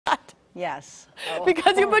Yes.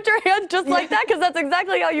 Because you put your hands just like that, because that's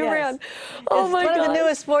exactly how you ran. Oh my God. It's one of the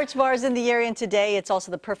newest sports bars in the area, and today it's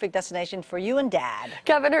also the perfect destination for you and Dad.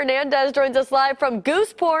 Kevin Hernandez joins us live from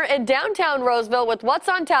Goose Port in downtown Roseville with What's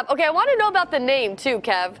on Tap. Okay, I want to know about the name too,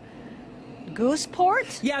 Kev. Goose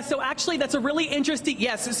Port? Yeah, so actually that's a really interesting,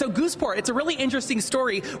 yes, so Goose Port, it's a really interesting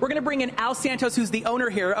story. We're going to bring in Al Santos, who's the owner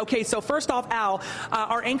here. Okay, so first off, Al,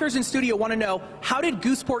 our anchors in studio want to know, how did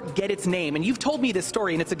Goose Port get its name? And you've told me this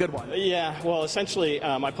story, and it's a good one. Yeah, well, essentially,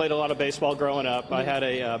 I played a lot of baseball growing up. I had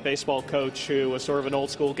a baseball coach who was sort of an old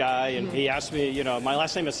school guy, and he asked me, you know, my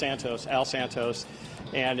last name is Santos, Al Santos,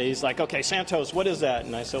 and he's like, okay, Santos, what is that?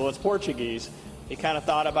 And I said, well, it's Portuguese. He kind of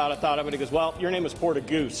thought about it. He goes, well, your name is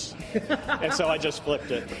Portugoose. And so I just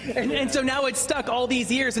flipped it. And so now it's stuck all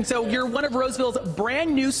these years. And so you're one of Roseville's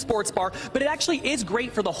brand new sports bar, but it actually is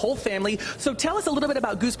great for the whole family. So tell us a little bit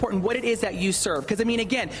about Goose Port and what it is that you serve. Because, I mean,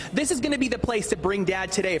 again, this is going to be the place to bring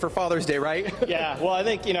Dad today for Father's Day, right? Yeah, well, I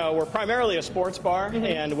think, you know, we're primarily a sports bar.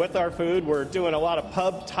 And with our food, we're doing a lot of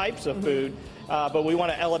pub types of food. But we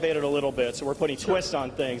want to elevate it a little bit. So we're putting twists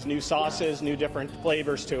on things, new sauces, new different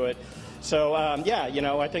flavors to it. So, yeah, you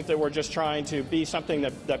know, I think that we're just trying to be something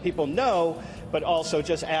that people know, but also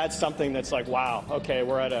just add something that's like, wow, okay,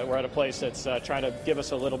 we're at a place that's trying to give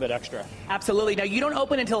us a little bit extra. Absolutely. Now, you don't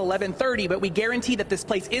open until 11:30, but we guarantee that this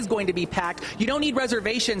place is going to be packed. You don't need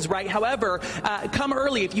reservations, right? However, come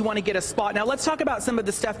early if you want to get a spot. Now, let's talk about some of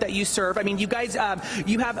the stuff that you serve. I mean, you guys,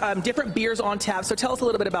 you have different beers on tap, so tell us a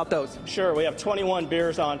little bit about those. Sure. We have 21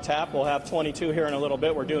 beers on tap. We'll have 22 here in a little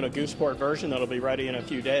bit. We're doing a Goose Port version that'll be ready in a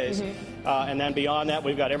few days. And then beyond that,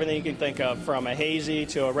 we've got everything you can think of, from a hazy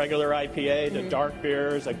to a regular IPA to dark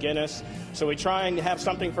beers, a Guinness. So we try and have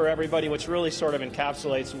something for everybody, which really sort of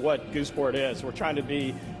encapsulates what Goose Port is. We're trying to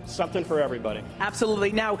be something for everybody.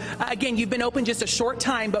 Absolutely. Now, again, you've been open just a short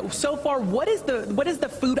time, but so far, what is the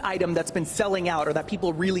food item that's been selling out or that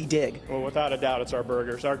people really dig? Well, without a doubt, it's our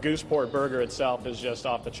burgers. Our Goose Port burger itself is just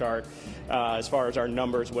off the chart as far as our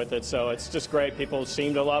numbers with it. So it's just great. People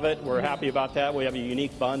seem to love it. We're happy about that. We have a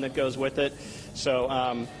unique bun that goes with it.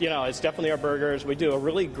 So, you know, it's definitely our burgers. We do a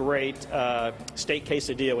really great steak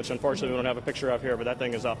quesadilla, which unfortunately we don't have a picture of here, but that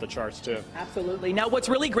thing is off the charts too. Absolutely. Now, what's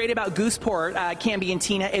really great about Goose Port, Camby and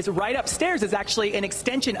Tina, is right upstairs is actually an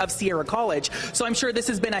extension of Sierra College. So I'm sure this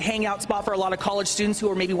has been a hangout spot for a lot of college students who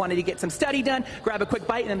are maybe wanting to get some study done, grab a quick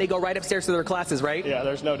bite, and then they go right upstairs to their classes, right? Yeah,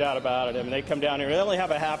 there's no doubt about it. I mean, they come down here. They only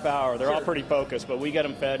have a half hour. They're all pretty focused, but we get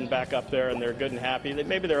them fed and back up there, and they're good and happy.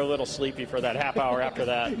 Maybe they're a little sleepy for that half hour after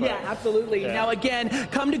that. But, yeah, absolutely. Yeah. Now, again,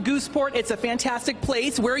 come to Goose Port. It's a fantastic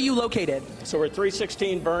place. Where are you located? So we're at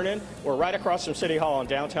 316 Vernon. We're right across from City Hall in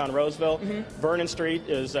downtown Roseville. Vernon Street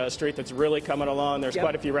is a street that's really coming along. There's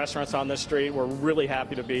quite a few restaurants on this street. We're really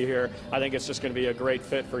happy to be here. I think it's just going to be a great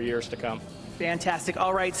fit for years to come. Fantastic.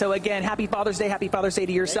 All right. So again, happy Father's Day. Happy Father's Day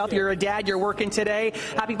to yourself. You're a dad. You're working today.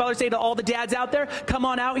 Happy Father's Day to all the dads out there. Come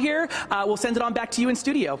on out here. We'll send it on back to you in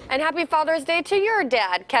studio. And happy Father's Day to your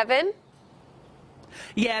dad, Kevin.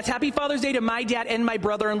 Yes, happy Father's Day to my dad and my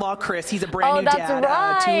brother-in-law, Chris. He's a brand new that's dad,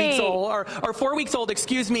 right. 2 weeks old, or 4 weeks old,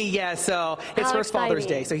 excuse me. Yes, so his How first Father's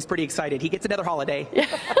exciting. Day, so he's pretty excited. He gets another holiday.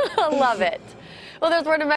 I love it. Well, there's word of